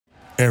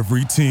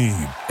Every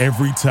team,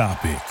 every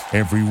topic,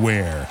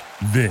 everywhere.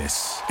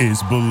 This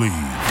is Believe.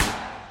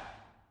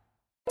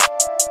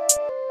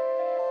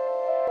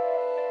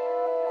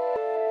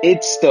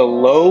 It's the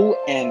Low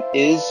and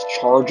Is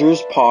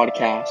Chargers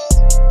podcast.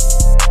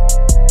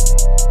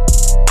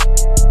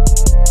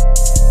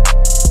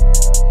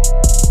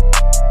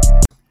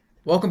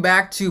 Welcome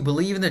back to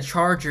Believe in the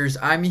Chargers.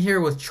 I'm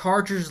here with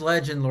Chargers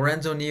legend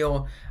Lorenzo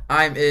Neal.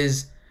 I'm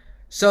Iz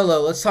Solo.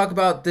 Let's talk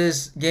about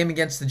this game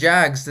against the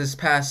Jags this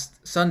past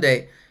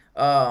Sunday.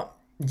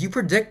 You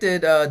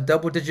predicted a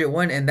double-digit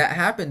win, and that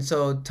happened.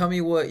 So tell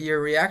me what your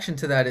reaction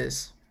to that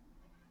is.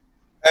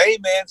 Hey,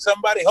 man,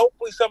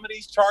 hopefully some of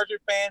these Charger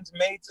fans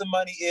made some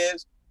money.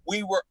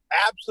 We were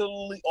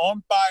absolutely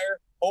on fire.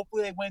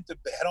 Hopefully they went to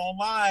Bet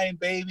Online,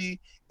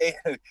 baby,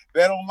 and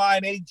Bet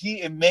Online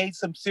AG and made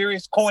some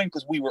serious coin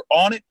because we were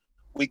on it.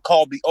 We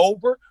called the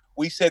over.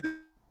 We said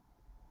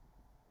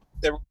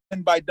they were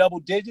winning by double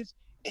digits,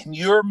 and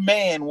your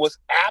man was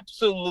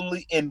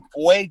absolutely in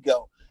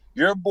fuego.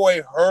 Your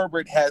boy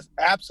Herbert has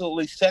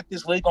absolutely set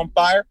this league on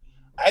fire.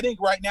 I think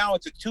right now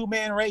it's a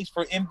two-man race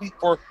for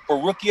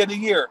Rookie of the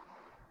Year.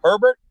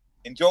 Herbert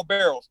and Joe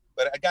Burrow.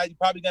 But you're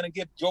probably going to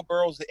give Joe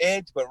Burrow the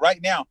edge. But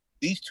right now,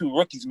 these two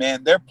rookies,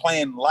 man, they're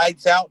playing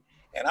lights out.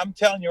 And I'm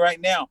telling you right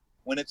now,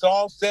 when it's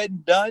all said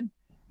and done,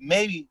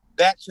 maybe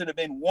that should have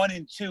been 1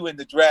 and 2 in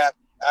the draft.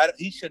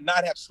 He should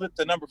not have slipped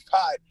to number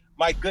 5.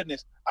 My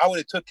goodness, I would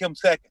have took him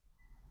second.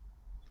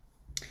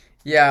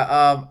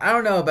 Yeah, I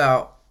don't know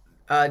about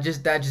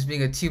just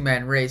being a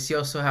two-man race. You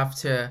also have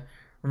to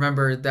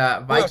remember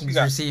that Vikings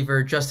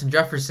receiver Justin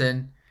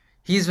Jefferson,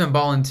 he's been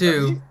balling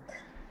too.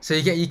 So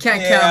you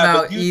can't count him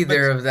out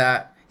either of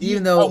that.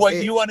 Even though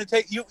you want to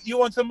take you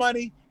want some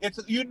money, it's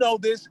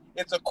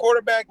a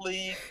quarterback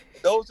league.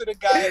 Those are the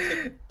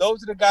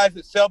guys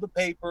that sell the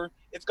paper.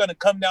 It's going to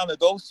come down to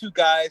those two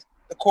guys,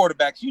 the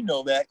quarterbacks. You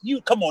know that.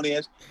 Come on,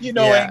 Ish. Ain't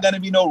going to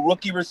be no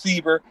rookie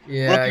receiver.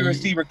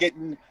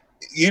 Getting.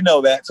 You know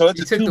that. So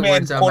it's a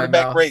two-man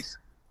quarterback race.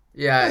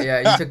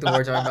 Yeah, you took the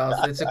words out of my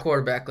mouth. It's a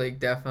quarterback league,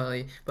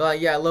 definitely.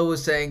 But Lo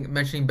was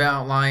mentioning Bet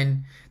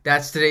Online.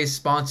 That's today's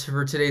sponsor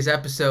for today's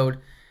episode.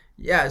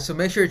 Yeah, so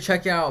make sure to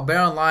check out Bet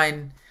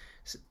Online.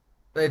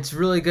 It's a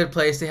really good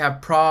place. They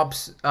have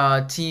props,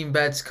 team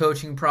bets,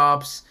 coaching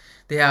props.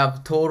 They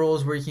have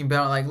totals where you can bet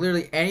on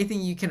literally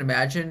anything you can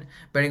imagine.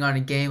 Betting on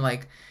a game,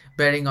 like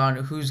betting on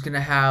who's gonna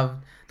have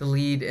the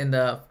lead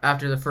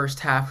after the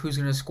first half, who's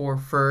gonna score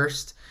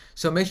first.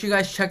 So make sure you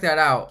guys check that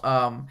out.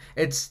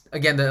 It's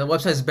again, the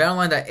website is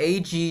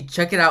betonline.ag.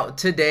 Check it out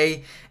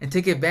today and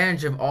take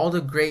advantage of all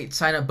the great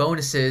sign-up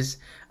bonuses.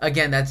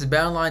 Again, that's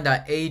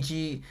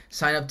betonline.ag.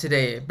 Sign up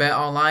today.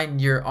 BetOnline,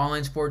 your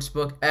online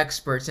sportsbook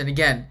experts. And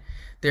again,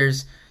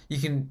 you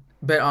can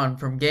bet on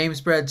from game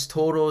spreads,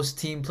 totals,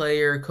 team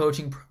player,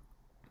 coaching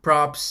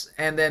props,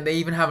 and then they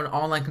even have an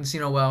online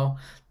casino well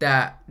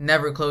that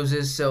never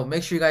closes. So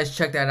make sure you guys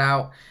check that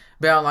out.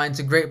 BetOnline is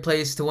a great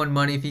place to win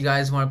money if you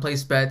guys want to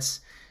place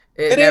bets.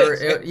 Never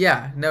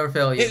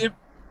fail you.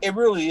 It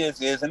really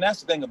is, and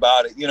that's the thing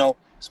about it.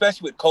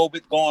 Especially with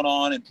COVID going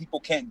on and people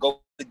can't go to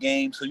the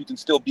game, so you can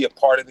still be a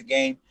part of the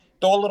game.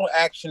 Throw a little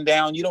action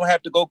down. You don't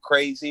have to go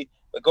crazy,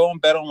 but go on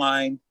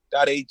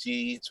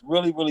betonline.ag. It's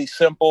really, really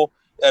simple.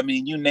 I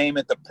mean, you name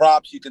it, the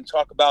props. You can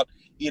talk about,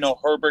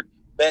 Herbert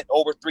bet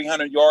over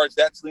 300 yards.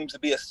 That seems to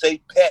be a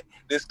safe bet.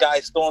 This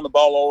guy's throwing the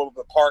ball all over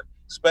the park,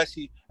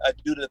 especially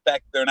due to the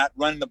fact that they're not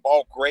running the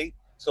ball great.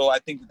 So I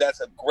think that's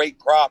a great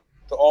prop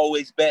to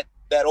always bet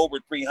that over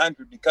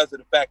 300 because of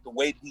the fact the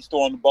way he's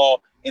throwing the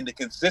ball and the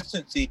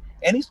consistency.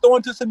 And he's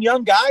throwing to some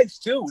young guys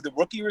too. The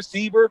rookie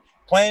receiver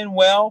playing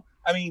well.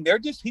 I mean,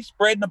 he's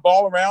spreading the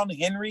ball around.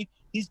 Henry,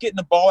 he's getting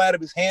the ball out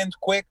of his hands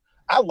quick.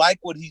 I like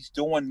what he's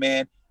doing,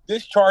 man.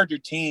 This Charger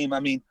team,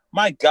 I mean,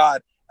 my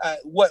God,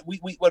 what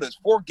is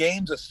 4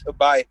 games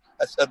by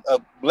a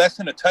less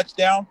than a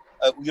touchdown,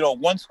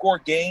 one score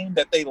game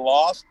that they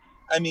lost.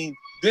 I mean,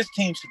 this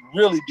team should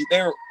really be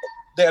there.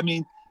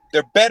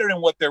 They're better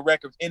than what their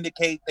records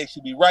indicate. They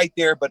should be right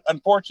there, but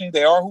unfortunately,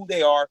 they are who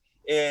they are.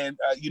 And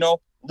at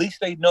least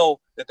they know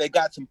that they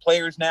got some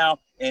players now.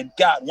 And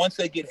God, once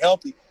they get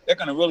healthy, they're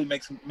going to really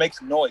make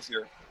some noise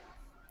here.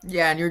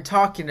 Yeah, and you're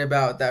talking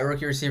about that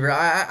rookie receiver.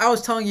 I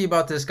was telling you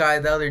about this guy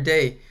the other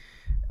day,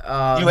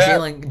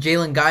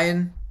 Jalen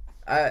Guyan.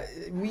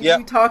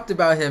 We talked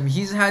about him.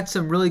 He's had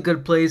some really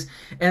good plays.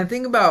 And the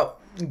thing about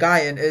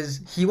Guyan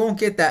is he won't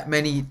get that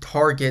many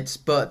targets,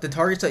 but the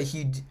targets that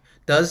he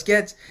does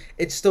get,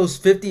 it's those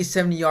 50,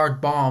 70-yard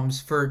bombs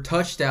for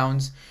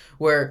touchdowns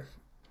where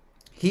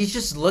he's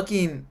just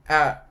looking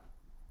at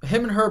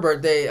him and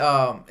Herbert. They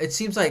it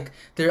seems like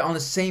they're on the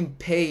same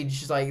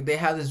page. Like they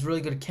have this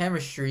really good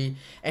chemistry,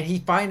 and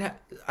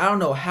I don't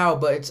know how,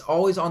 but it's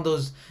always on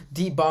those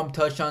deep bomb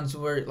touchdowns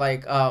where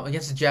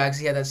against the Jags,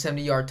 he had that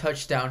 70-yard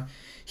touchdown.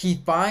 He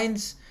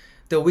finds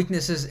the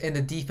weaknesses in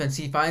the defense.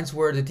 He finds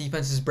where the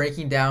defense is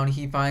breaking down.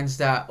 He finds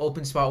that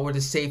open spot where the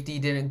safety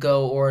didn't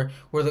go or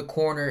where the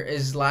corner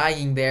is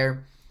lagging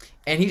there.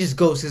 and he just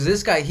goes because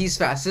this guy, he's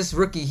fast. This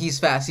rookie, he's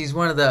fast. He's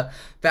one of the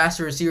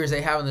faster receivers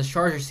they have on this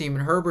Chargers team.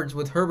 And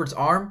Herbert's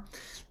arm,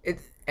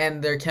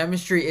 and their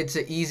chemistry, it's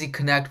an easy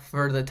connect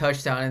for the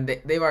touchdown. And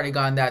they've already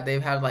gotten that.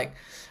 They've had like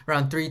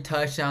around 3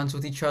 touchdowns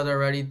with each other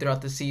already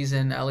throughout the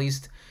season, at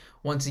least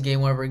once a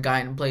game whenever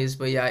Guyton plays.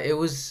 But yeah, it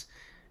was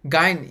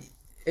Guyton.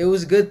 It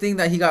was a good thing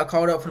that he got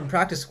called up from the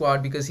practice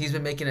squad because he's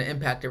been making an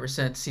impact ever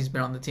since he's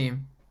been on the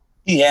team.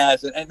 He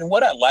has, and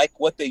what I like,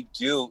 what they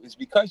do is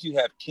because you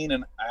have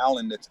Keenan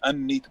Allen that's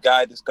underneath the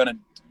guy that's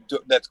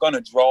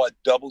gonna draw a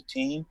double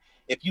team.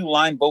 If you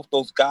line both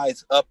those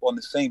guys up on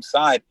the same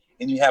side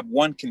and you have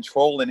one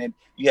controlling it,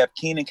 you have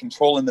Keenan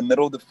controlling the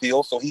middle of the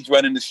field, so he's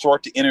running the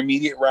short to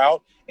intermediate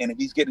route, and if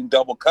he's getting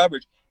double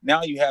coverage,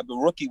 now you have the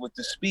rookie with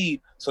the speed.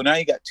 So now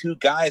you got 2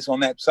 guys on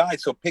that side.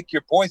 So pick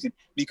your poison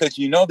because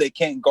you know they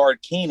can't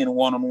guard Keenan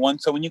one-on-one.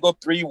 So when you go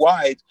 3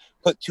 wide,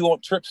 put 2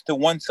 trips to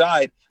one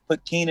side,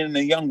 put Keenan and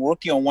a young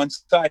rookie on one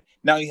side.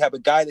 Now you have a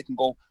guy that can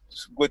go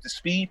with the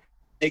speed.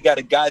 They got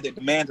a guy that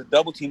demands a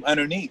double team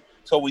underneath.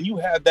 So when you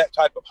have that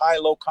type of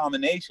high-low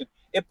combination,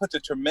 it puts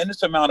a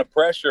tremendous amount of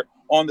pressure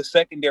on the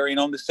secondary and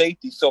on the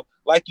safety. So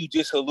like you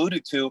just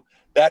alluded to,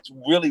 that's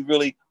really,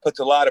 really puts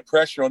a lot of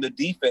pressure on the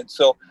defense.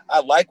 So I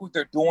like what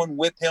they're doing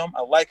with him.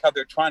 I like how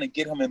they're trying to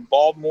get him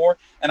involved more.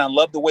 And I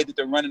love the way that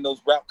they're running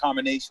those route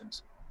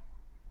combinations.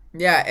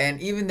 Yeah, and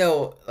even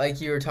though,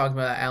 like you were talking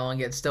about, Allen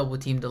gets double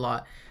teamed a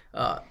lot,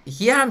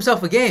 he had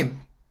himself a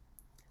game.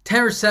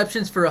 10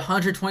 receptions for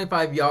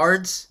 125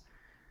 yards.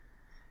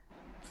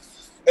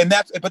 And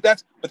that's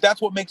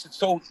what makes it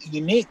so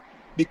unique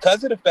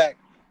because of the fact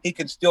he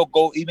can still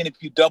go, even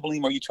if you double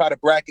him or you try to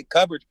bracket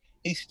coverage,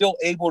 he's still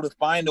able to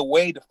find a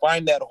way to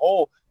find that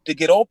hole to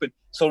get open.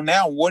 So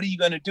now what are you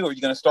going to do? Are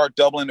you going to start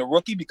doubling the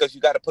rookie because you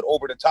got to put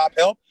over the top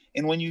help?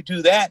 And when you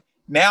do that,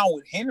 now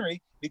with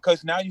Henry,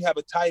 because now you have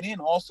a tight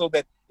end also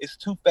that is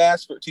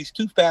he's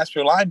too fast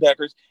for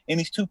linebackers and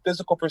he's too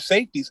physical for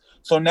safeties.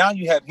 So now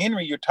you have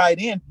Henry, your tight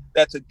end,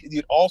 that's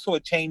also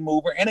a chain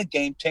mover and a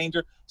game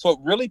changer. So it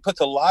really puts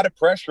a lot of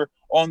pressure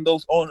on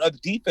other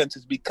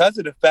defenses because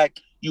of the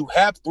fact you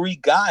have 3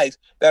 guys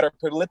that are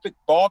prolific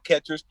ball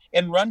catchers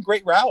and run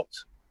great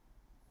routes.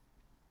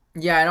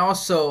 Yeah, and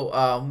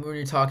also when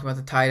you're talking about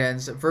the tight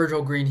ends,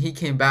 Virgil Green, he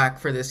came back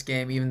for this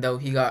game even though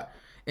he got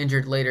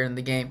injured later in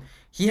the game.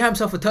 He had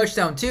himself a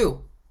touchdown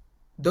too.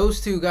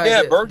 Those 2 guys.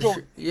 Yeah, Virgil.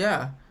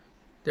 Yeah,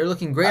 they're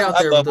looking great out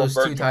there with those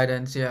 2 tight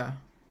ends. Yeah.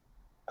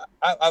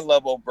 I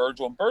love old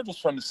Virgil. And Virgil's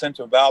from the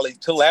Central Valley.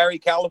 Tulare,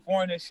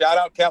 California. Shout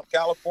out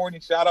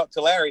California. Shout out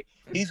Tulare.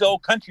 He's an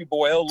old country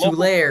boy. A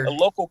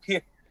local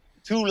kid.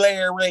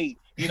 Tulare.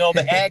 You know,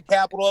 the ag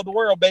capital of the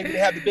world, baby. They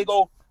have the big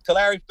old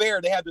Tulare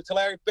Fair. They have the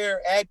Tulare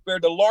Fair Ag Fair,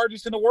 the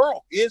largest in the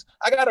world.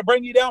 I got to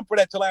bring you down for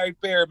that Tulare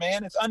Fair,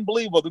 man. It's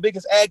unbelievable. The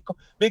biggest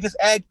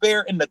ag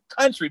fair in the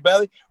country,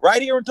 buddy.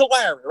 Right here in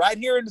Tulare, right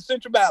here in the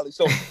Central Valley.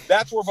 So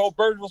that's where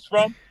Virgil's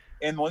from.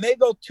 And when they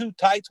go 2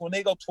 tights, when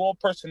they go 12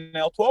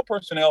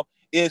 personnel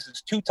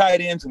is 2 tight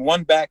ends and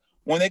 1 back.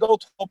 When they go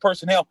 12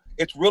 personnel,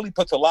 it really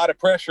puts a lot of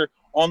pressure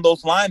on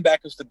those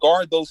linebackers to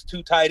guard those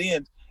 2 tight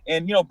ends.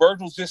 And, you know,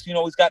 Virgil's just, you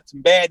know, he's got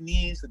some bad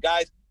knees. The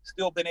guy's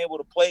still been able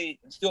to play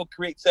and still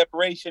create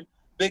separation,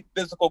 big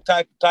physical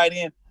type of tight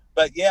end.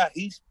 But, yeah,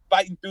 he's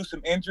fighting through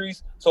some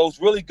injuries. So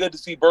it's really good to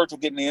see Virgil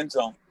get in the end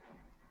zone.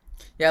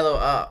 Yeah,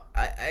 though,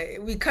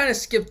 we kind of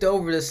skipped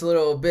over this a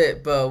little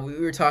bit, but we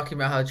were talking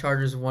about how the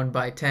Chargers won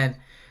by 10.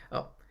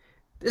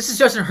 This is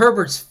Justin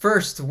Herbert's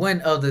first win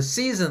of the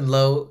season,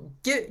 Lo.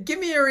 Give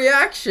me a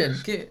reaction.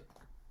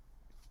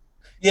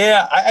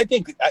 Yeah, I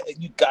think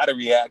you got to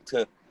react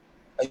to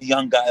a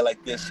young guy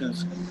like this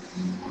who's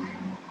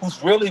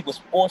really was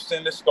forced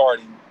into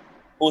starting,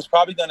 who was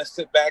probably going to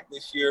sit back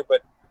this year,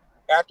 but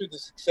after the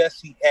success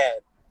he had,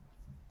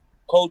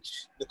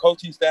 the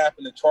coaching staff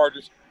and the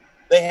Chargers,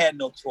 they had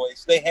no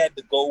choice. They had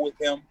to go with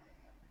him,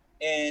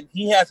 and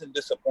he hasn't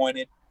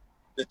disappointed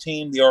the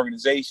team, the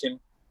organization.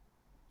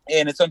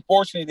 And it's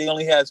unfortunate he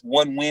only has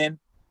 1 win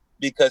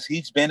because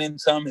he's been in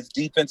some. His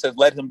defense has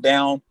let him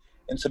down,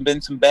 and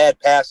been some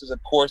bad passes,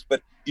 of course,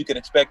 but you can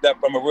expect that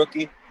from a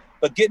rookie.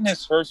 But getting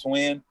his first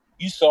win,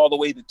 you saw the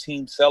way the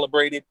team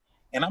celebrated,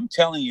 and I'm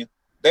telling you,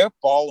 they're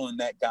following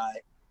that guy.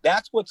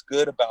 That's what's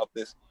good about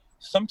this.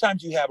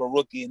 Sometimes you have a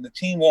rookie, and the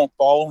team won't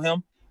follow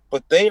him,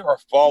 but they are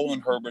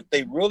following Herbert.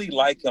 They really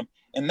like him.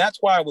 And that's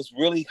why I was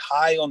really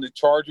high on the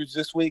Chargers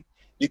this week,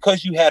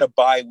 because you had a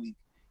bye week.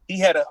 He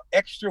had an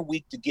extra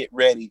week to get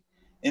ready.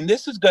 And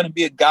this is going to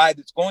be a guy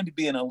that's going to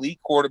be an elite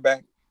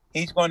quarterback.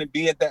 He's going to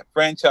be at that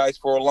franchise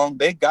for a long.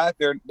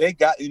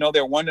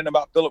 They're wondering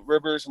about Phillip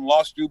Rivers and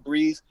lost Drew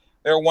Brees.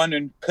 They're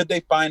wondering, could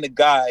they find a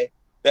guy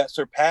that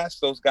surpassed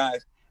those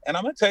guys? And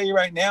I'm going to tell you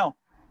right now,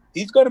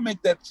 he's going to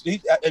make that.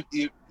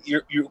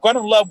 You're going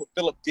to love what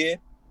Phillip did,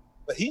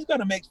 but he's going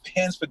to make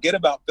fans forget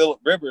about Phillip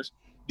Rivers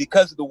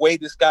because of the way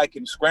this guy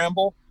can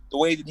scramble, the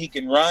way that he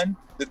can run,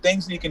 the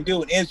things that he can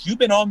do. And you've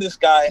been on this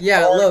guy.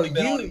 Yeah, Lo,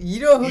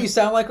 you know who you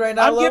sound like right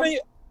now,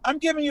 I'm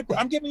giving you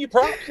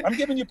props. I'm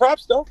giving you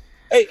props, though.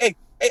 Hey,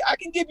 I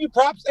can give you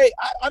props. Hey,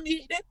 I'm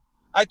eating it.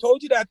 I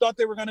told you that I thought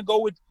they were going to go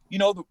with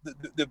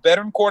the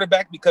veteran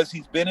quarterback because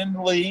he's been in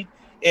the league,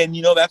 and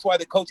that's why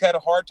the coach had a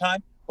hard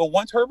time. But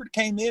once Herbert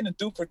came in and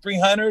threw for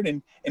 300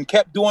 and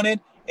kept doing it,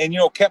 and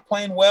kept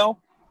playing well,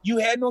 you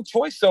had no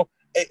choice. So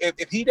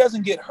if he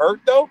doesn't get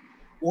hurt, though,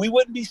 we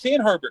wouldn't be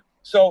seeing Herbert.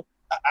 So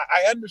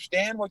I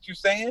understand what you're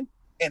saying,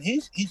 and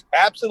he's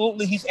answered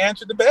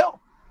the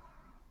bell.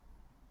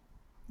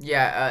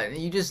 Yeah,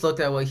 you just looked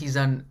at what he's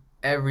done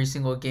every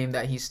single game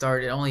that he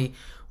started. Only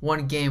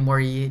one game where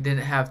he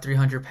didn't have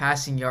 300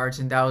 passing yards,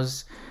 and that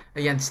was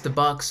against the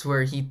Bucs,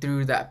 where he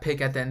threw that pick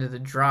at the end of the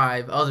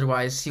drive.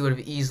 Otherwise, he would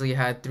have easily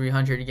had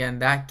 300 again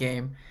that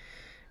game.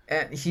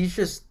 And he's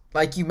just,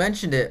 like you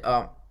mentioned it,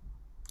 the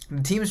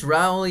team's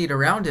rallied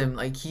around him.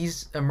 Like,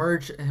 he's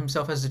emerged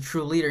himself as a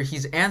true leader.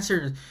 He's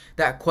answered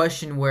that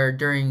question where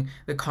during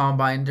the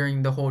combine,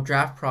 during the whole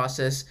draft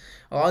process,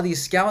 a lot of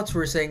these scouts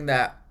were saying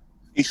that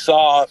he's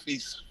soft,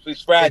 he's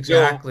fragile.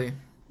 Exactly.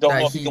 Don't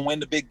know if he can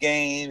win the big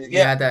game.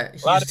 Yeah, that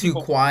he's too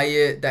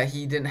quiet, that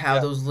he didn't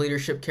have those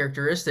leadership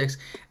characteristics.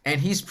 And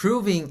he's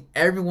proving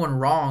everyone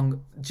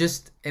wrong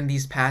just in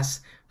these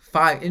past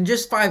 5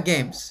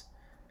 games.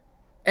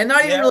 And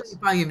not even really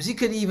 5 games. You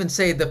could even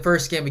say the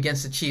first game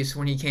against the Chiefs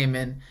when he came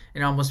in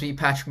and almost beat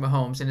Patrick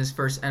Mahomes in his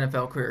first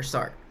NFL career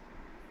start.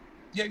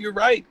 Yeah, you're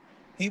right.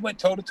 He went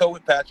toe-to-toe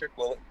with Patrick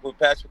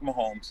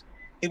Mahomes.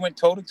 He went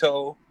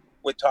toe-to-toe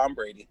with Tom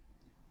Brady.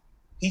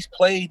 He's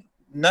played.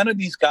 None of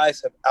these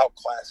guys have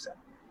outclassed him,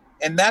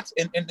 and that's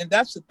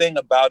the thing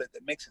about it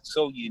that makes it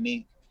so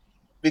unique.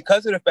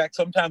 Because of the fact,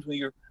 sometimes when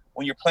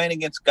you're playing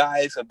against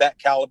guys of that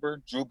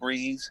caliber, Drew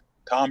Brees,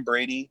 Tom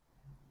Brady,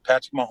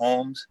 Patrick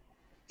Mahomes,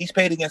 he's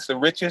played against the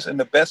richest and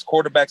the best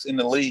quarterbacks in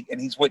the league,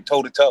 and he's went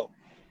toe to toe,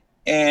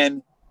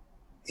 and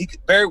he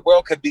very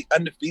well could be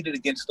undefeated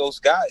against those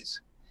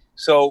guys.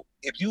 So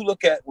if you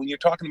look at when you're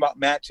talking about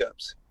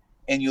matchups,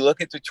 and you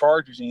look at the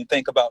Chargers, and you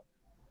think about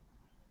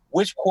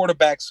which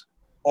quarterbacks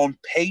on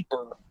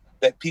paper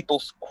that people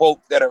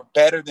quote that are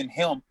better than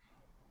him,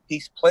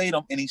 he's played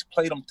them, and he's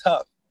played them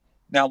tough.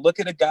 Now look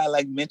at a guy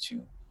like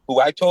Minshew,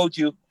 who I told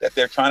you that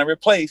they're trying to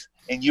replace,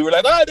 and you were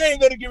like, "Oh, they ain't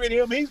going to get rid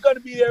of him. He's going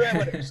to be there."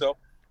 Whatever. So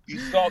you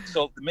saw.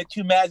 So the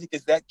Minshew magic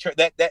is that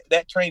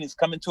train is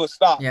coming to a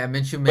stop. Yeah,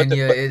 Minshew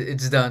mania,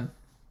 it's done.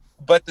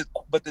 But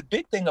the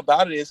big thing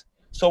about it is,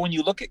 so when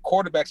you look at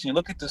quarterbacks and you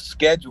look at the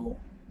schedule,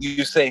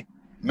 you say,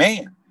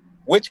 "Man,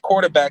 which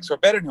quarterbacks are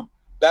better than him?"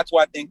 That's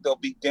why I think they'll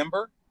beat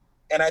Denver.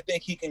 And I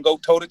think he can go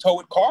toe-to-toe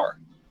with Carr.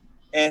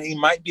 And he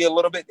might be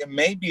it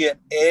may be an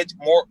edge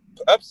more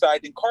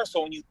upside than Carr.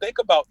 So when you think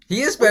about...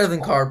 He is better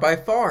than Carr by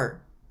far.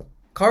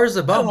 Carr's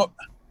a bum.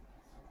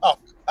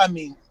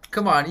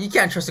 Come on, you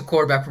can't trust a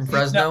quarterback from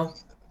Fresno.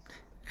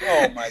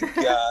 Oh, my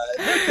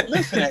God.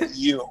 Listen at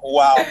you.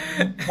 Wow.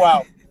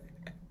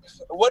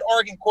 What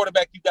Oregon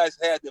quarterback you guys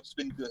had that's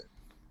been good?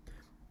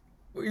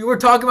 You were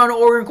talking about an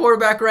Oregon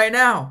quarterback right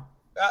now.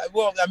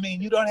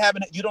 You don't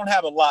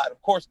have a lot.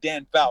 Of course,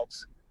 Dan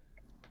Fouts.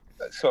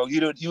 So you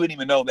wouldn't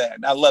even know that.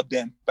 And I love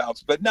Dan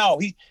Fouts, but no,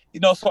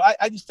 so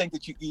I just think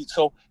that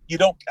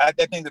I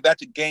think that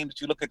that's a game that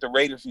you look at the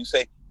Raiders and you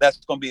say that's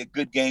going to be a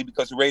good game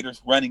because the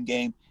Raiders running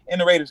game, and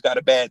the Raiders got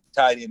a bad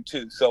tight end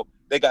too. So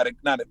they got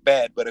not a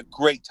bad, but a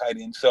great tight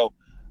end. So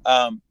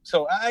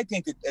I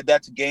think that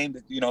that's a game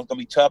that, it's going to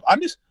be tough.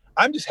 I'm just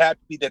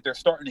happy that they're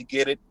starting to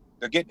get it.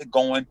 They're getting it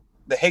going.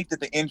 The hate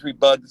that the injury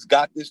bug has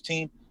got this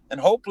team, and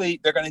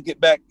hopefully they're going to get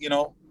back,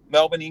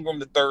 Melvin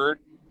Ingram III.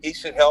 He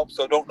should help,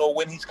 so don't know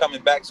when he's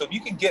coming back. So if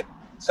you can get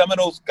some of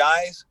those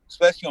guys,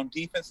 especially on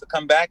defense, to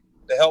come back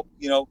to help,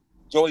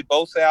 Joey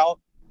Bosa out,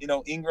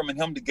 Ingram and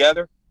him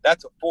together,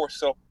 that's a force.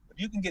 So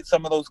if you can get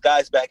some of those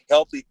guys back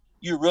healthy,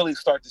 you really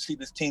start to see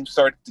this team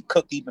start to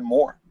cook even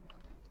more.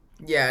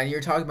 Yeah, and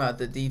you're talking about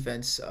the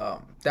defense.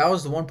 That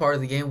was the one part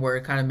of the game where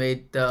it kind of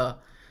made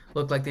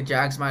look like the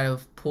Jags might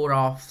have pulled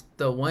off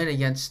the win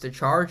against the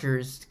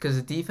Chargers because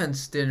the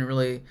defense didn't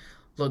really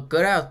look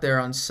good out there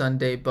on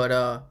Sunday,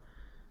 but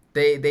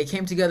They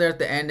came together at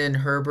the end, and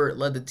Herbert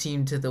led the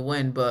team to the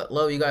win. But,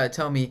 Lo, you got to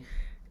tell me,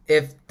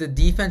 if the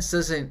defense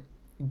doesn't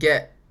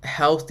get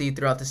healthy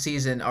throughout the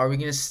season, are we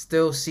going to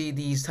still see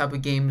these type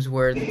of games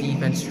where the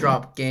defense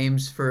drop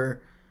games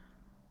for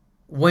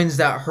wins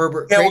that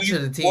Herbert creates to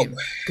the team?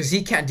 Because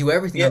he can't do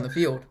everything on the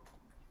field.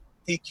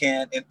 He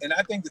can. And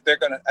I think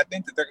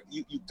that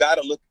you got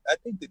to look. I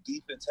think the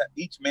defense,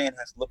 each man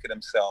has to look at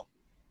himself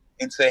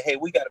and say, hey,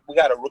 we got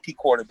a rookie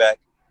quarterback,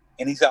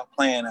 and he's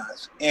outplaying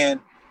us.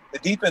 And the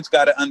defense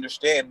got to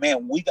understand,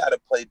 man, we got to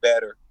play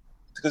better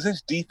because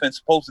this defense is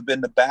supposed to have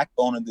been the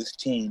backbone of this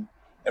team.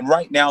 And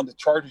right now, the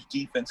Chargers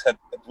defense has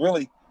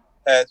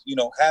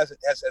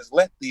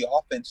let the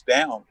offense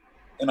down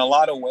in a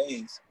lot of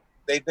ways.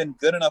 They've been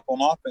good enough on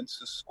offense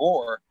to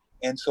score,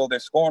 and so they're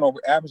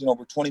averaging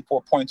over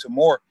 24 points or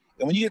more.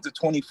 And when you get to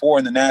 24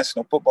 in the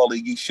National Football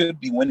League, you should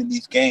be winning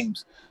these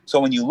games.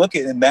 So when you look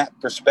at it in that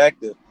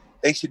perspective,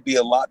 they should be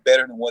a lot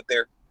better than what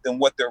their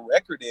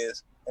record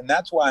is. And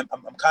that's why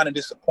I'm kind of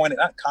disappointed.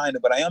 Not kind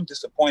of, but I am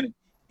disappointed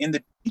in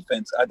the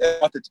defense. I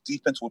thought that the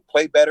defense would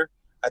play better.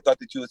 I thought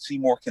that you would see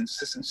more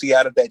consistency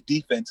out of that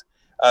defense,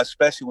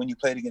 especially when you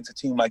played against a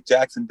team like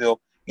Jacksonville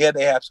Yeah,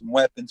 they have some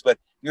weapons, but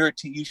you're a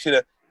team. You should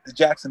have the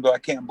Jacksonville. I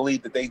can't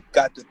believe that they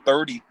got to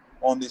 30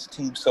 on this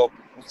team. So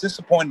I was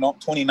disappointed on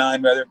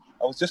 29 rather.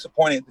 I was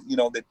disappointed,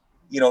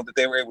 that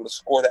they were able to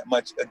score that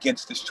much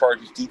against this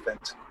Chargers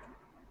defense.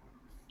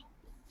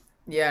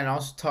 Yeah, and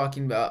also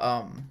talking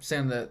about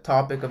staying on the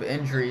topic of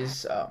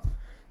injuries.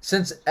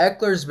 Since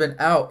Eckler's been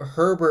out,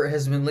 Herbert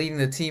has been leading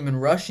the team in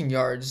rushing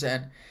yards.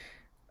 And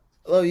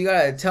well, you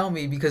gotta tell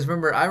me because I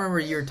remember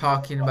you were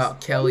talking about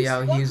Kelly,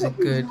 how he was a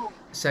good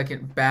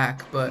second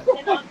back, but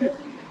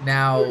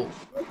now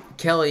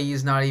Kelly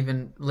is not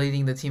even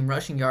leading the team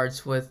rushing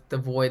yards with the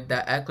void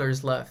that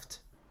Eckler's left.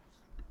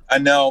 I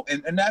know,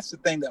 and that's the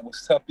thing that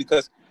was tough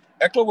because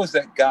Eckler was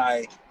that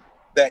guy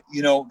that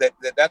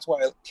that's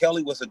why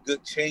Kelly was a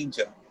good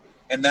changeup,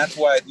 and that's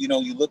why you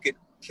look at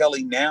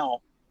Kelly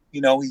now,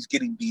 he's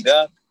getting beat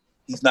up,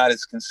 he's not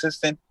as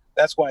consistent.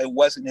 That's why it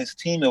wasn't his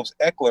team; it was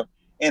Eckler.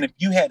 And if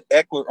you had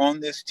Eckler on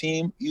this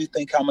team, you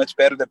think how much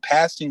better the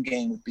passing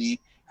game would be,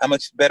 how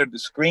much better the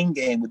screen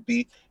game would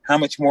be, how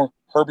much more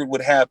Herbert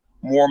would have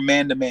more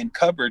man-to-man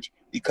coverage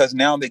because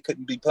now they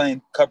couldn't be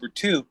playing cover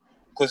two.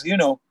 Because,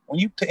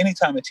 when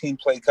anytime a team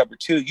play cover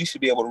two, you should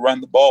be able to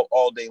run the ball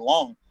all day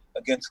long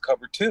against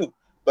cover two.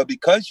 But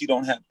because you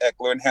don't have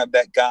Eckler and have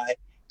that guy,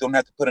 don't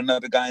have to put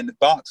another guy in the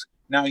box,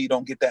 now you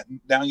don't get that.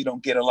 Now you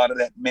don't get a lot of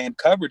that man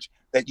coverage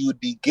that you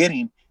would be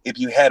getting if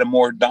you had a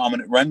more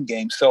dominant run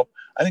game. So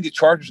I think the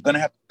Chargers are going to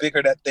have to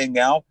figure that thing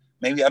out.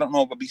 Maybe, I don't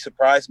know if I'd be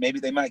surprised. Maybe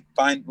they might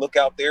look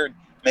out there and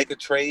make a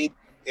trade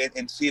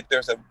and see if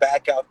there's a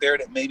back out there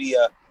that maybe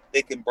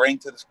they can bring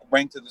to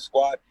the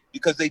squad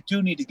because they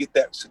do need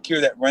to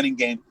secure that running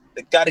game.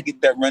 They got to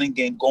get that running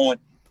game going.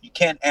 You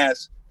can't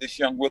ask this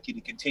young rookie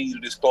to continue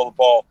to just throw the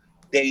ball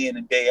day in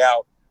and day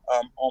out,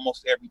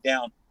 almost every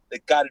down. They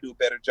got to do a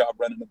better job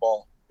running the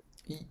ball.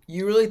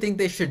 You really think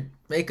they should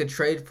make a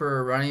trade for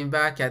a running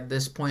back at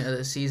this point of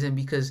the season?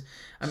 Because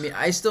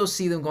I still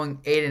see them going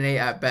 8-8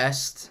 at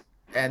best,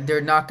 and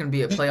they're not going to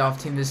be a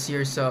playoff team this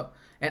year. So,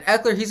 and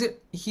Eckler,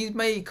 he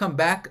may come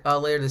back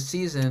later this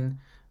season.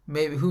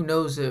 Maybe who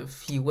knows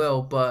if he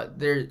will? But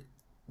to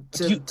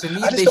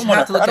me, they should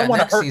have to look at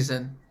next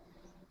season.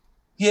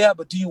 Yeah,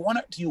 but do you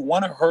want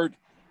to hurt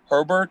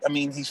Herbert?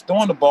 He's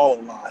throwing the ball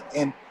a lot,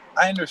 and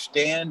I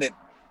understand that.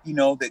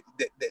 That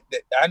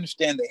I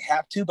understand they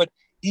have to, but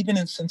even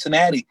in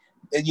Cincinnati,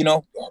 you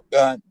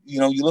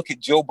look at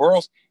Joe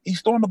Burrow,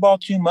 he's throwing the ball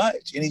too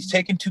much and he's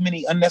taking too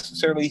many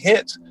unnecessarily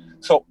hits.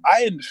 So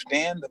I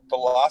understand the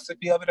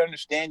philosophy of it. I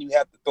understand you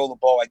have to throw the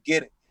ball. I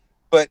get it.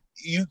 But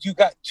you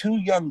got two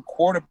young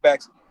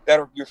quarterbacks that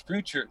are your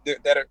future,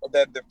 that are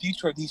the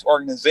future of these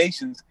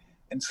organizations.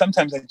 And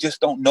sometimes I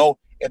just don't know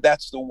if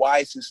that's the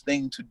wisest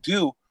thing to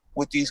do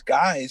with these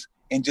guys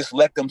and just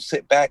let them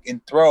sit back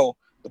and throw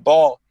the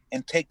ball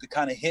and take the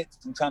kind of hits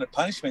and kind of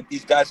punishment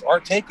these guys are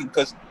taking,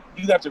 because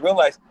you have to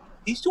realize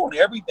he's doing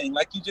everything.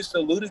 Like you just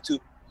alluded to,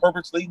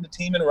 Herbert's leading the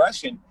team in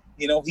rushing.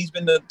 He's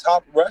been the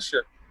top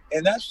rusher.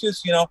 And that's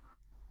just,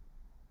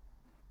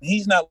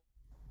 he's not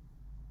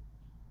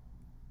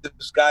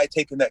this guy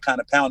taking that kind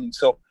of pounding.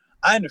 So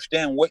I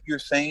understand what you're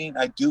saying.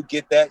 I do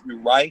get that. You're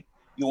right.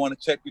 You want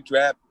to check your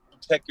draft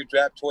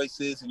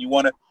choices, and you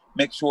want to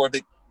make sure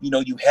that,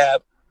 you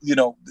have,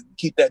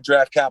 keep that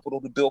draft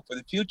capital to build for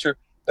the future.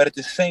 But at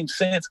the same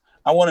sense,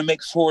 I want to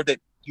make sure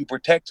that you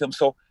protect him.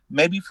 So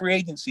maybe free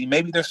agency,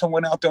 maybe there's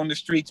someone out there on the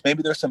streets,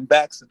 maybe there's some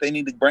backs that they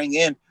need to bring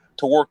in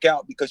to work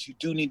out, because you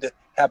do need to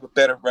have a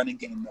better running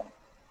game though.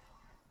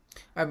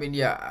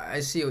 Yeah, I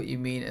see what you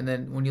mean. And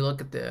then when you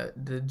look at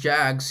the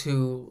Jags,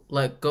 who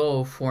let go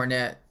of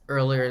Fournette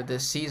earlier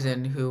this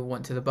season, who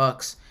went to the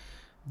Bucks,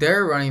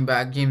 their running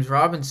back, James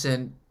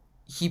Robinson,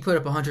 he put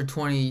up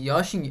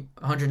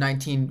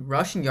 119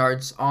 rushing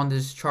yards on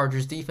this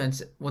Chargers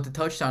defense with a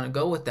touchdown to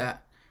go with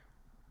that.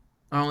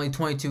 On only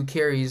 22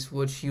 carries,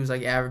 which he was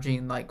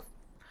averaging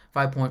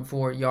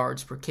 5.4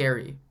 yards per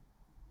carry.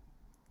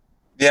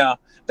 Yeah,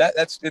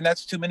 that's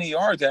too many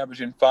yards,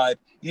 averaging 5.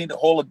 You need to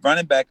hold a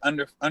running back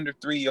under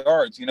 3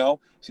 yards.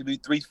 Should be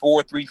 3-4,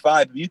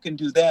 3-5. If you can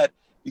do that,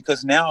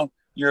 because now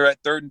you're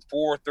at 3rd and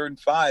 4, 3rd and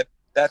 5.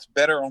 That's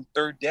better on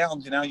third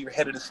downs. And now you're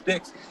headed to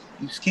sticks.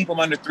 You just keep them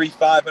under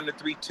 3-5, under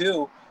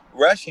 3-2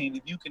 rushing.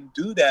 If you can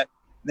do that,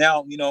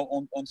 now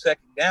on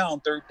second down,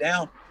 third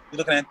down, you're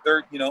looking at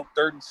third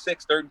and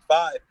 6, 3rd and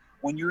 5.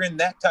 When you're in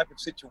that type of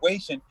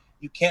situation,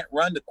 you can't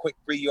run the quick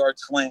 3-yard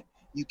slant.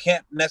 You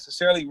can't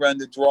necessarily run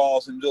the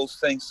draws and those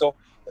things. So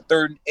the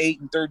 3rd and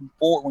 8 and 3rd and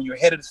 4, when you're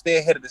stay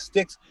ahead of the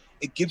sticks,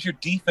 it gives your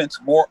defense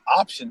more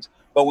options.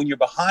 But when you're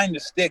behind the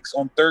sticks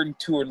on 3rd and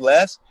 2 or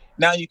less,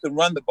 now you can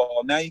run the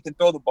ball. Now you can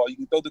throw the ball. You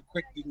can throw the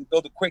quick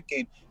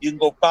game. You can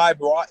go five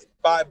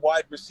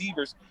wide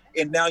receivers,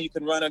 and now you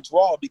can run a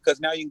draw, because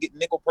now you can get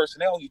nickel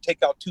personnel. You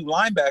take out 2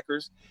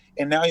 linebackers,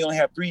 and now you only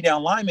have 3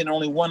 down linemen,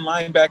 only 1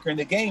 linebacker in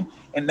the game.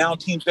 And now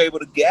teams are able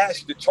to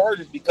gash the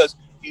Chargers because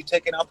you're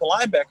taking out the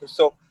linebackers.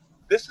 So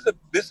this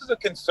is a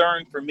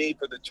concern for me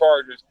for the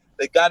Chargers.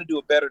 They got to do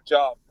a better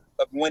job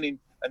of winning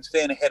and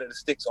staying ahead of the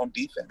sticks on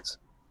defense.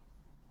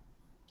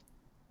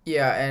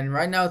 Yeah, and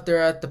right now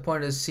they're at the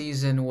point of the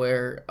season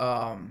where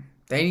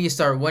They need to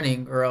start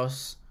winning, or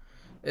else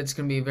it's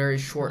going to be a very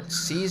short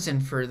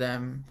season for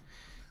them.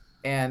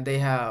 And they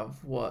have,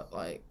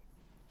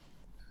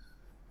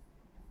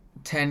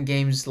 10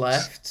 games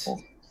left?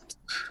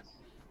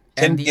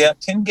 10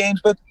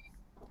 games, but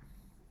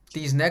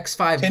these next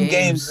 5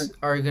 games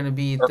are going to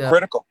be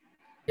critical.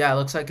 Yeah, it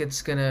looks like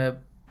it's going to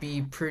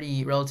be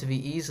pretty relatively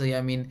easily.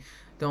 I mean,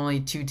 the only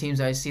 2 teams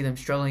I see them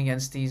struggling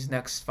against these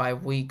next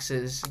 5 weeks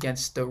is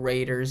against the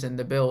Raiders and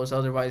the Bills.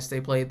 Otherwise,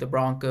 they played the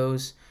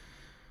Broncos,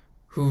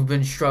 who've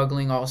been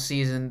struggling all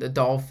season, the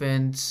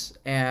Dolphins,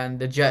 and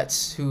the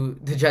Jets,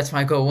 the Jets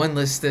might go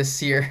winless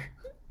this year.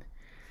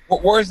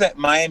 Where's that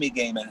Miami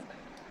game at?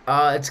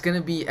 It's going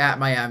to be at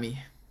Miami.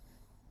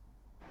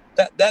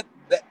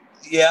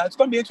 Yeah, it's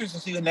going to be interesting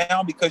to see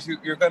now because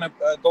you're going to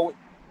go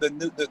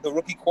with the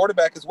rookie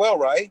quarterback as well,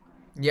 right?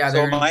 Yeah,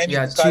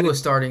 Tua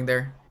starting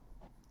there.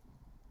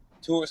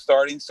 Tua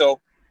starting, so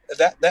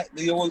that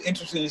it was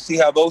interesting to see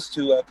how those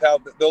two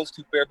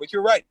fare. But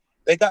you're right,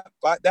 they got.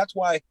 That's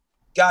why,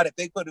 God, if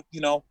they could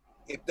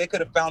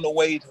have found a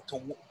way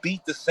to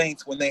beat the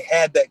Saints when they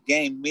had that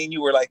game, me and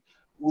you were like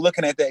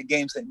looking at that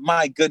game saying,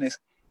 my goodness,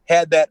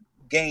 had that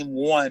game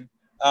won.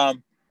 A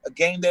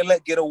game they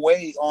let get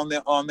away on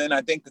them,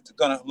 I think it's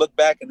going to look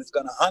back and it's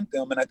going to hunt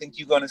them. And I think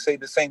you're going to say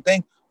the same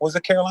thing, was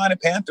the Carolina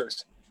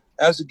Panthers.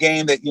 That was a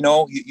game that,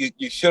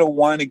 you should have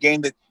won, a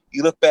game that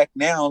you look back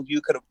now,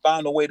 you could have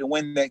found a way to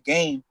win that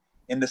game.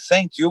 And the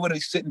Saints, you're going to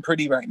be sitting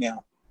pretty right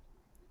now.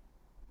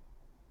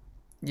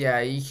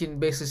 Yeah, you can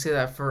basically say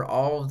that for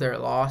all of their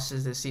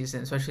losses this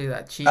season, especially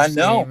that Chiefs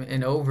game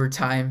in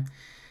overtime.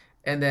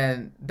 And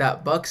then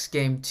that Bucks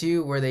game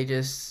too, where they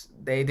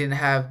didn't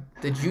have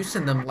the juice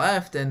in them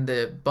left, and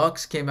the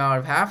Bucks came out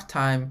of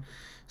halftime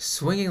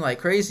swinging like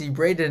crazy.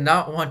 Brady did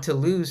not want to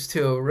lose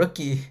to a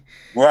rookie.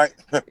 Right.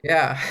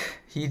 Yeah.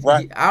 He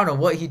I don't know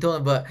what he told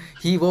him, but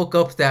he woke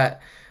up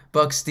that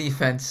Bucks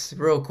defense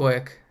real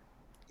quick.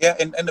 Yeah,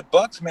 and the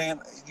Bucks,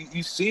 man,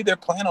 you see they're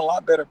playing a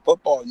lot better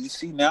football. You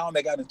see now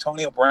they got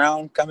Antonio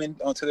Brown coming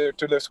onto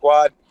their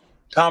squad.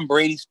 Tom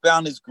Brady's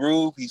found his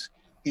groove.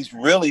 He's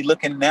really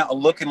looking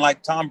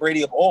like Tom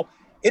Brady of old.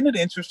 Isn't it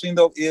interesting,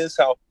 though, is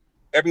how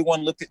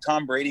everyone looked at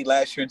Tom Brady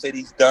last year and said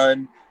he's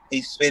done,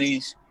 he's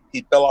finished,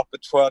 he fell off the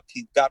truck,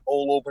 he got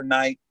old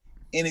overnight.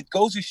 And it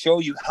goes to show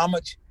you how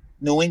much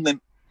New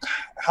England,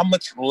 how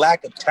much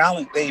lack of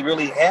talent they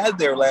really had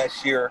there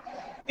last year.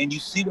 And you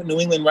see what New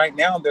England right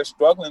now, they're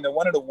struggling. They're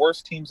one of the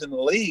worst teams in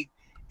the league.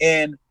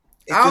 And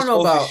I don't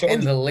know about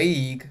in the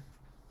league.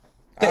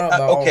 I don't know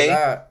about all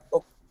that.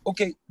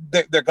 Okay,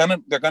 they're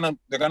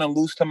gonna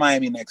lose to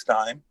Miami next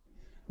time.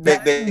 I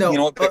don't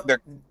know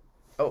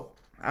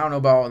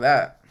about all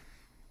that.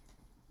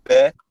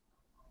 Bet.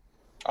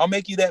 I'll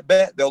make you that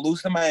bet. They'll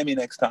lose to Miami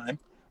next time.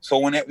 So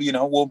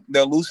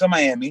they'll lose to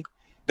Miami.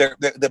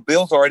 The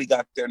Bills already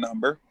got their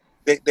number.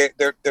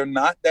 They're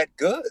not that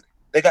good.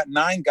 They got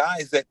 9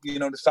 guys that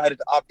decided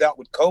to opt out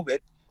with COVID.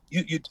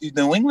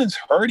 New England's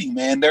hurting,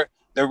 man.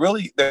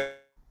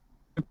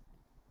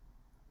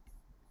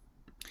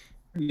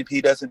 If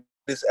he doesn't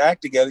this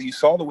act together, you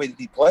saw the way that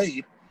he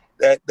played.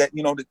 That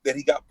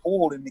he got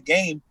pulled in the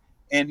game,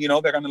 and they're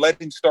going to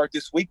let him start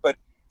this week. But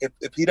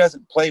if he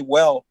doesn't play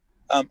well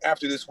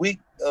after this week,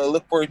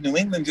 look for New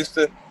England just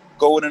to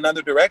go in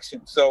another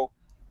direction. So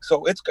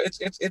it's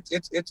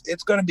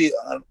going to be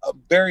a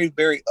very,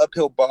 very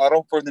uphill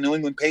battle for the New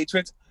England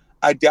Patriots.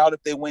 I doubt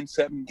if they win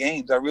 7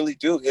 games. I really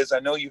do. I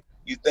know you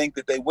think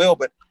that they will,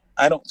 but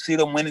I don't see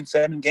them winning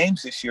 7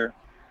 games this year.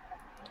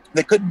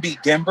 They couldn't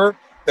beat Denver.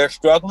 They're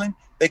struggling.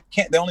 They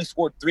only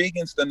scored 3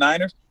 against the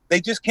Niners.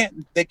 They just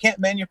can't. They can't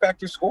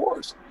manufacture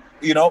scores.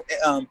 You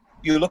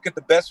look at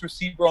the best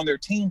receiver on their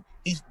team.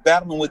 He's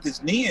battling with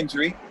his knee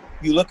injury.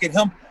 You look at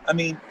him. I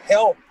mean,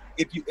 hell,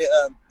 if you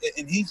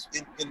and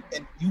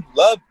you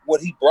love what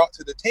he brought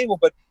to the table,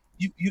 but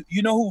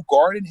you know who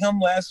guarded him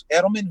last,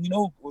 Edelman? You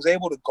know who was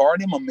able to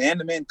guard him a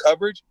man-to-man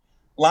coverage?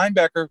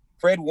 Linebacker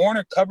Fred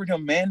Warner covered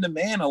him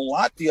man-to-man a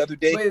lot the other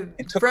day.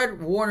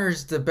 Fred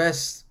Warner's the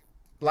best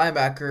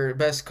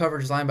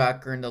coverage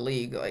linebacker in the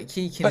league. Like,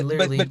 he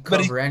can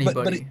cover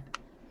anybody.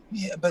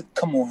 But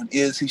come on,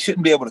 he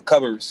shouldn't be able to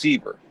cover a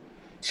receiver.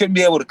 Shouldn't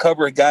be able to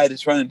cover a guy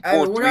that's running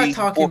 4-3. We're not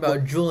talking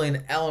about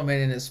Julian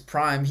Edelman in his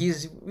prime.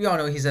 We all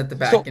know he's at the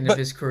back end of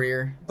his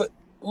career. But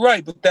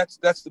that's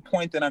the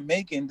point that I'm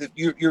making. That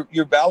you're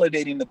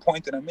validating the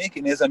point that I'm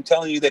making. Is I'm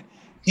telling you that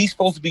he's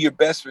supposed to be your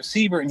best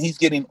receiver, and he's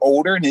getting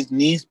older, and his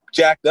knees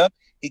jacked up.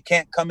 He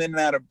can't come in and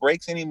out of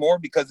breaks anymore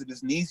because of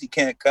his knees. He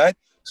can't cut.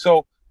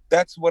 So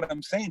that's what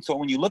I'm saying. So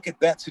when you look at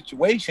that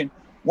situation,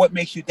 what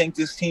makes you think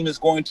this team is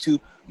going to,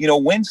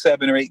 win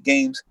 7 or 8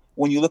 games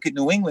when you look at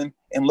New England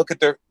and look at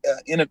their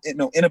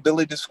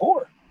inability to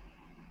score?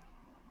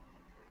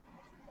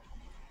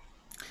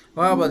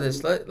 Well, how about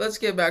this? Let's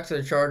get back to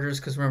the Chargers,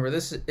 because remember,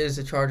 this is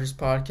a Chargers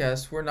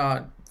podcast. We're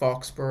not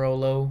Foxborough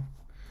Low.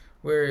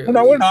 We're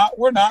not.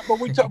 But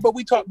we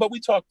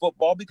talk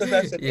football because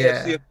that's an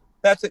AFC.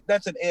 That's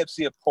an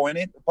AFC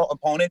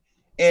opponent,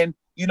 and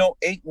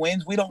 8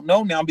 wins. We don't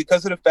know now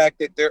because of the fact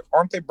that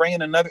aren't they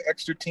bringing another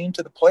extra team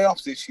to the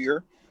playoffs this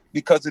year.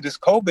 because of this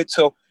COVID.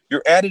 So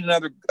you're adding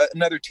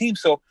another team.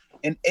 So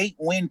an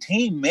 8-win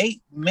team may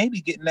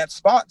be getting that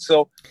spot.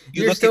 So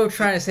you're still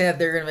trying to say that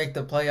they're going to make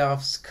the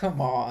playoffs.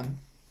 Come on,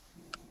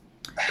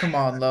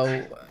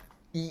 Lo.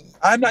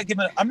 I'm not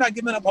giving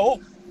up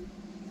hope.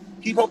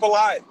 Keep hope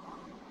alive.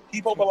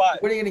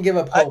 What are you going to give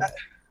up hope?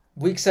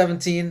 Week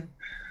 17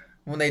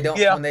 when they don't,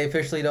 when they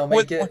officially don't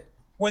make it.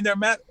 When they're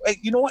mad, hey,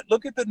 you know what?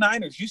 Look at the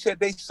Niners. You said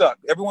they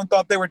sucked. Everyone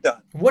thought they were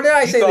done. What did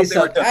I say they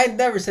sucked? I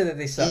never said that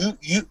they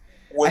sucked.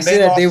 When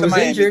they lost to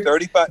Miami, injured.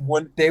 35.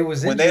 When they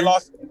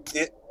lost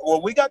it.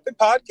 Well, we got the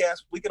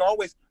podcast. We can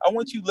always. I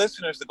want you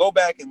listeners to go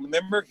back and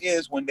remember.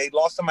 When they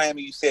lost to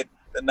Miami, you said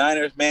the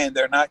Niners, man,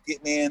 they're not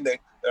getting in. They're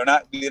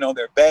not.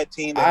 They're a bad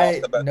team. They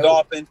lost to the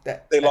Dolphins.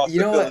 They lost to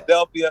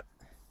Philadelphia.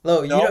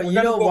 Lo, you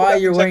know why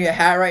you're wearing a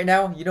hat right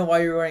now? You know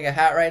why you're wearing a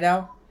hat right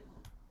now?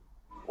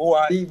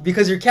 Why?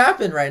 Because you're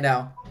capping right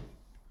now.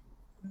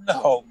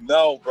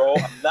 No, bro.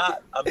 I'm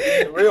not. I'm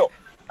being real.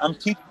 I'm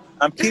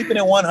keeping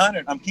it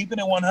 100. I'm keeping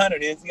it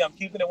 100, Izzy. I'm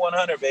keeping it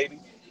 100, baby.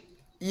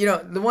 You know,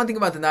 the one thing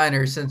about the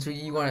Niners, since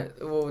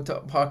we'll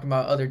talk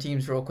about other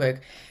teams real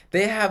quick,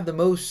 they have the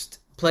most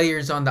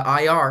players on the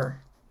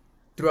IR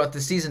throughout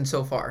the season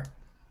so far.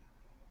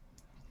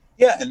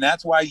 Yeah, and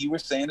that's why you were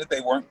saying that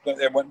they weren't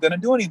going to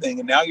do anything,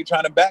 and now you're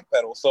trying to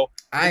backpedal. So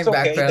it's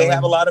okay. They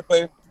have a lot of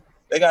players.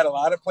 They got a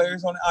lot of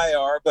players on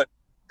IR, but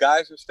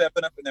guys are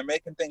stepping up and they're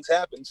making things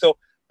happen. So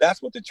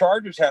that's what the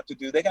Chargers have to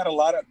do. They got a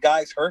lot of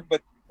guys hurt,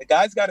 but the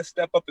guys got to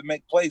step up and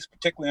make plays,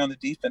 particularly on the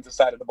defensive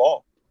side of the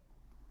ball.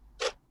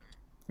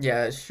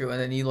 Yeah, that's true. And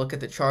then you look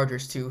at the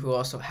Chargers, too, who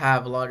also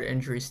have a lot of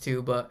injuries,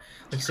 too. But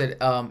like I said,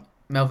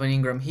 Melvin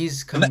Ingram,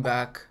 he's coming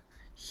back.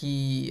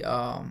 He,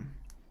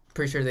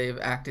 pretty sure they've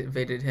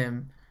activated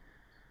him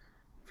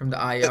from the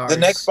IR. The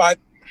next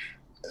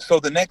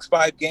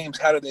 5 games,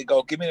 how do they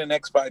go? Give me the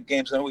next 5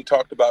 games. I know we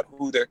talked about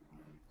who's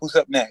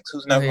up next.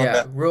 Who's not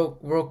going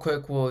real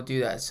quick, we'll do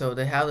that. So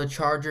they have the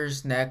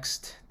Chargers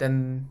next,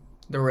 then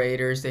the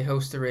Raiders. They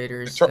host the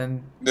Raiders. They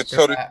got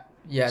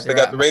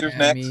the Raiders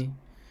Miami. next.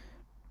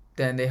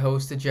 Then they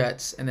host the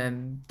Jets, and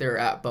then they're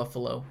at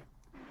Buffalo.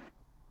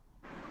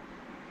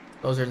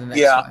 Those are the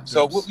next 5 games.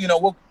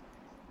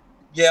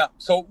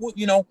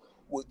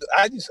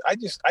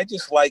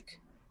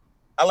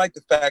 I like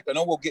the fact. I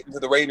know we'll get into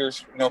the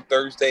Raiders,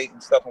 Thursday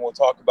and stuff, and we'll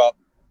talk about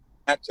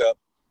matchup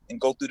and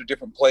go through the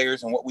different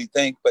players and what we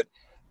think. But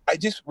I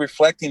just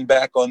reflecting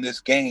back on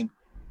this game,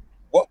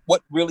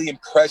 what really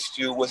impressed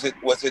you? Was it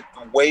the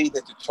way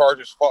that the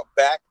Chargers fought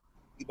back,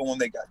 even when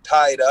they got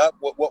tied up?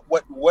 What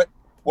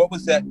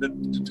was that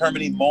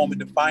defining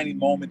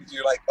moment that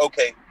you're like,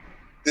 okay,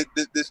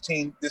 this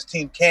team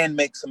can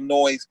make some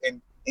noise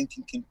and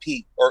can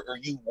compete? Or are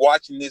you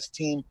watching this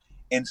team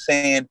and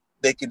saying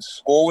they can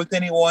score with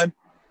anyone?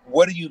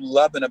 What are you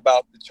loving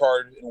about the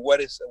Chargers, and what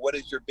is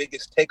your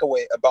biggest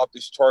takeaway about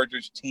this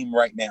Chargers team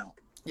right now?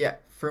 Yeah,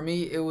 for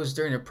me, it was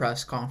during a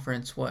press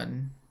conference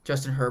when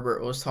Justin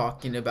Herbert was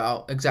talking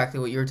about exactly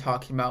what you're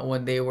talking about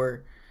when they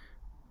were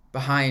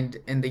behind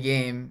in the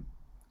game.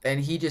 And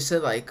he just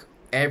said, like,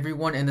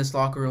 everyone in this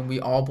locker room, we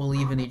all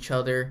believe in each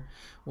other.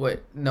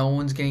 No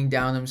one's getting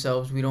down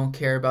themselves. We don't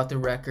care about the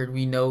record.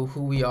 We know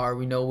who we are.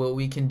 We know what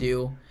we can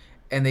do.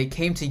 And they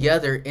came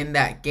together in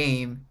that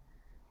game,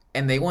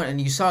 and they won. And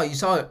you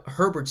saw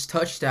Herbert's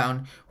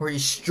touchdown where he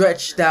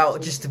stretched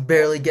out just to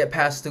barely get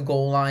past the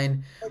goal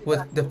line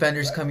with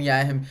defenders coming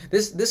at him.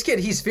 This kid,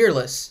 he's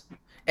fearless,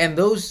 and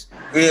his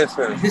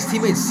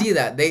teammates see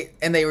that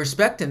they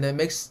respect him. It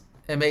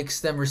makes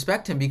them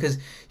respect him because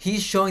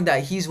he's showing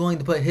that he's willing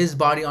to put his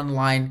body on the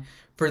line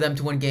for them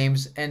to win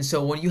games. And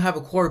so when you have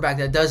a quarterback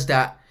that does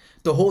that,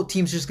 the whole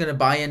team's just going to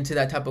buy into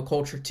that type of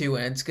culture too,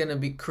 and it's going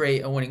to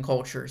create a winning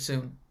culture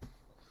soon.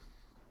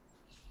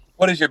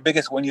 What is your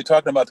biggest, when you're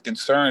talking about the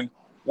concern,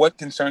 what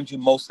concerns you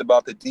most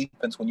about the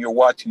defense when you're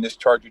watching this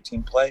Charger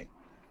team play?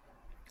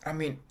 I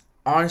mean,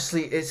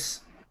 honestly,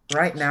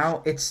 right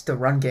now it's the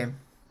run game.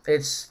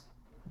 It's,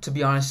 to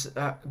be honest,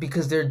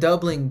 because they're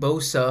doubling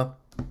Bosa,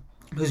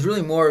 who's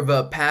really more of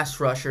a pass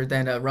rusher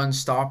than a run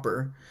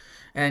stopper.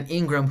 And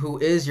Ingram, who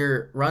is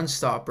your run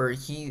stopper,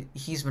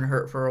 he's been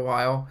hurt for a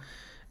while.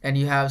 And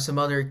you have some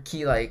other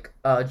key like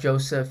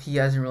Joseph. He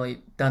hasn't really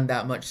done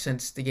that much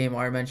since the game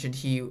I mentioned.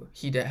 He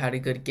had a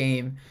good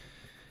game.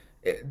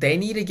 They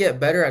need to get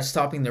better at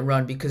stopping the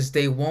run because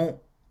they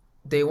won't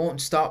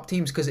stop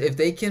teams. Because if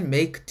they can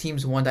make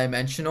teams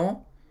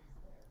one-dimensional,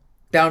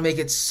 that would make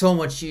it so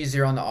much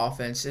easier on the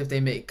offense if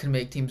they can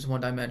make teams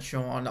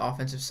one-dimensional on the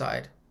offensive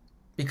side.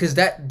 Because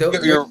their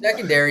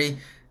secondary,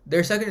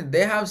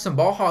 they have some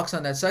ball hawks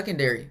on that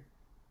secondary.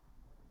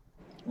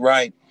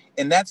 Right.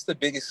 And that's what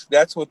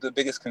the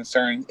biggest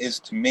concern is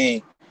to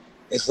me,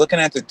 is looking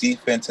at the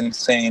defense and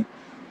saying,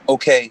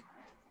 okay,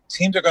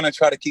 teams are going to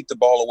try to keep the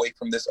ball away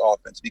from this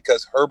offense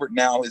because Herbert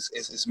now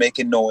is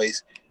making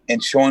noise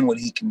and showing what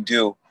he can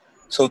do.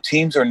 So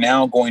teams are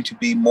now going to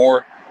be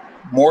more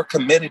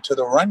committed to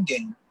the run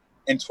game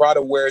and try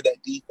to wear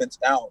that defense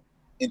out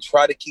and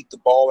try to keep the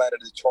ball out of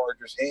the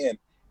Chargers' hand.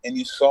 And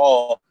you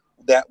saw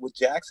that with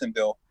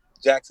Jacksonville.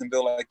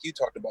 Jacksonville, like you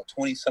talked about,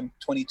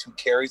 22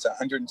 carries,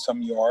 100 and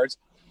some yards.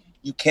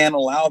 You can't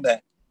allow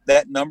that.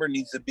 That number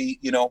needs to be,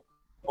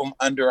 from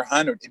under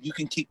 100. If you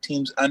can keep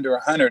teams under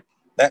 100,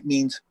 that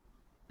means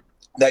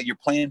that you're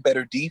playing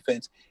better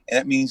defense, and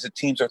that means the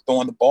teams are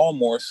throwing the ball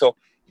more. So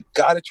you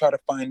got to try to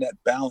find that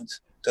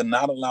balance to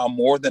not allow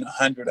more than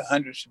 100.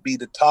 100 should be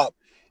the top.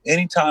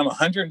 Anytime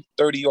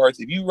 130 yards,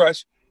 if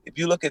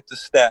you look at the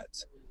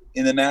stats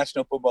in the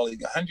National Football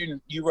League,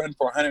 you run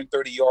for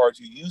 130 yards,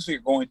 you usually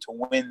are going to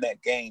win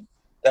that game.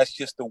 That's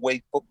just the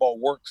way football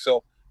works.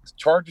 So the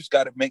Chargers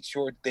got to make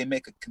sure they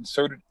make a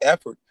concerted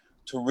effort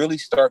to really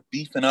start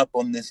beefing up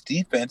on this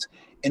defense.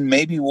 And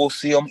maybe we'll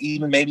see them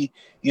even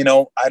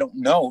I don't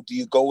know. Do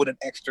you go with an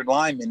extra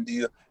lineman? Do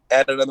you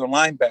add another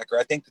linebacker?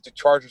 I think that the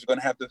Chargers are going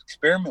to have to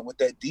experiment with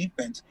that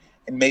defense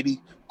and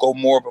maybe go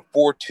more of a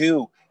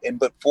 4-2 and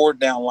put 4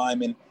 down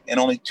linemen and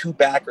only 2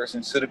 backers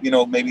instead of,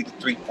 maybe the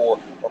 3-4 or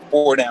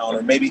 4 down,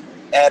 or maybe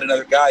add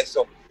another guy.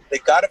 So they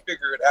got to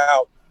figure it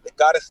out. They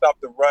got to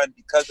stop the run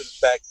because of the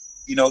fact,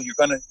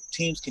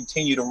 teams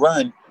continue to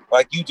run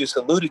like you just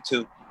alluded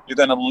to. You're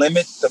going to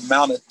limit the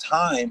amount of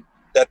time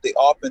that the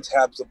offense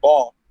has the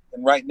ball.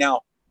 And right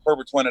now,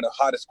 Herbert's one of the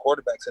hottest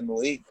quarterbacks in the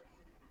league.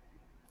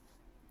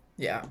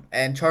 Yeah,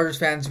 and Chargers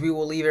fans, we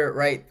will leave it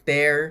right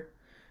there.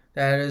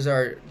 That is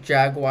our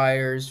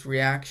Jaguars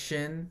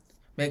reaction.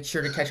 Make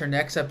sure to catch our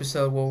next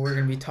episode where we're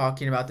going to be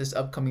talking about this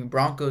upcoming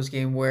Broncos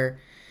game where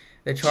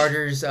the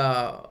Chargers,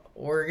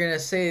 we're going to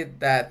say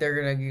that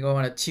they're going to go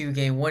on a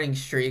 2-game winning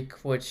streak,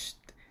 which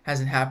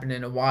hasn't happened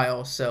in a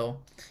while. So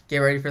get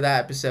ready for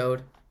that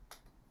episode.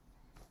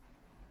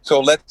 So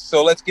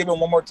let's give them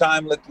one more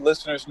time. Let the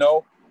listeners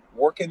know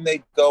where can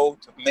they go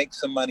to make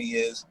some money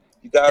is.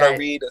 You got to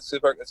read.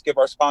 Let's give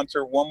our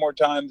sponsor one more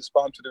time, the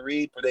sponsor to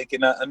read, where they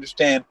can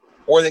understand,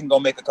 or they can go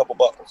make a couple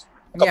buckles.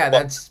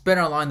 That's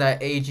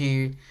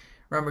BetOnline.ag.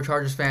 Remember,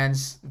 Chargers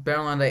fans,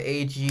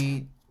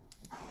 BetOnline.ag,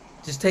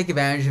 just take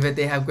advantage of it.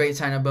 They have great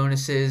sign-up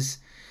bonuses.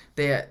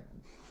 They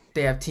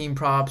have team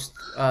props,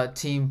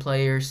 team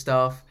player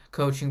stuff,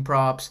 coaching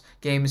props,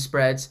 game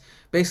spreads.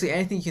 Basically,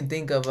 anything you can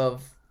think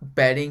of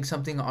betting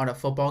something on a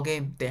football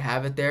game, they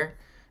have it there.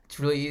 It's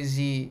really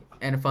easy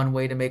and a fun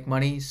way to make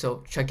money.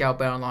 So check out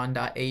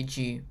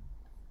betonline.ag.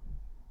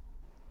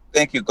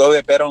 Thank you. Go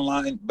to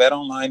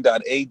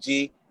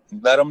betonline.ag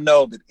and let them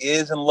know that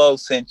Iz and Low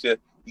sent you.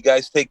 You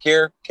guys take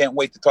care. Can't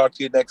wait to talk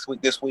to you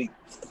this week.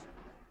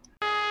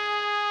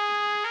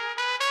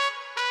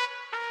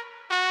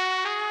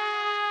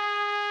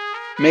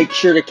 Make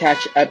sure to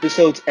catch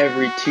episodes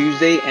every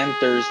Tuesday and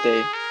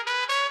Thursday.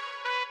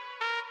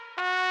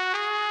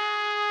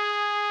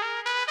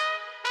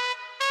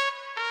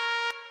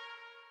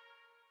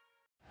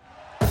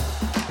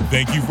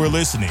 Thank you for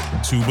listening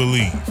to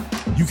Believe.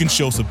 You can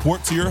show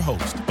support to your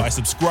host by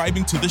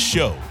subscribing to the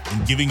show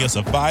and giving us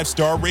a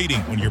 5-star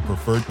rating on your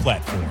preferred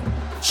platform.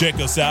 Check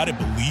us out at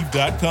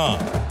Believe.com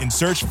and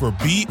search for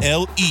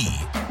BLEAV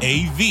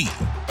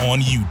on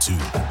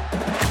YouTube.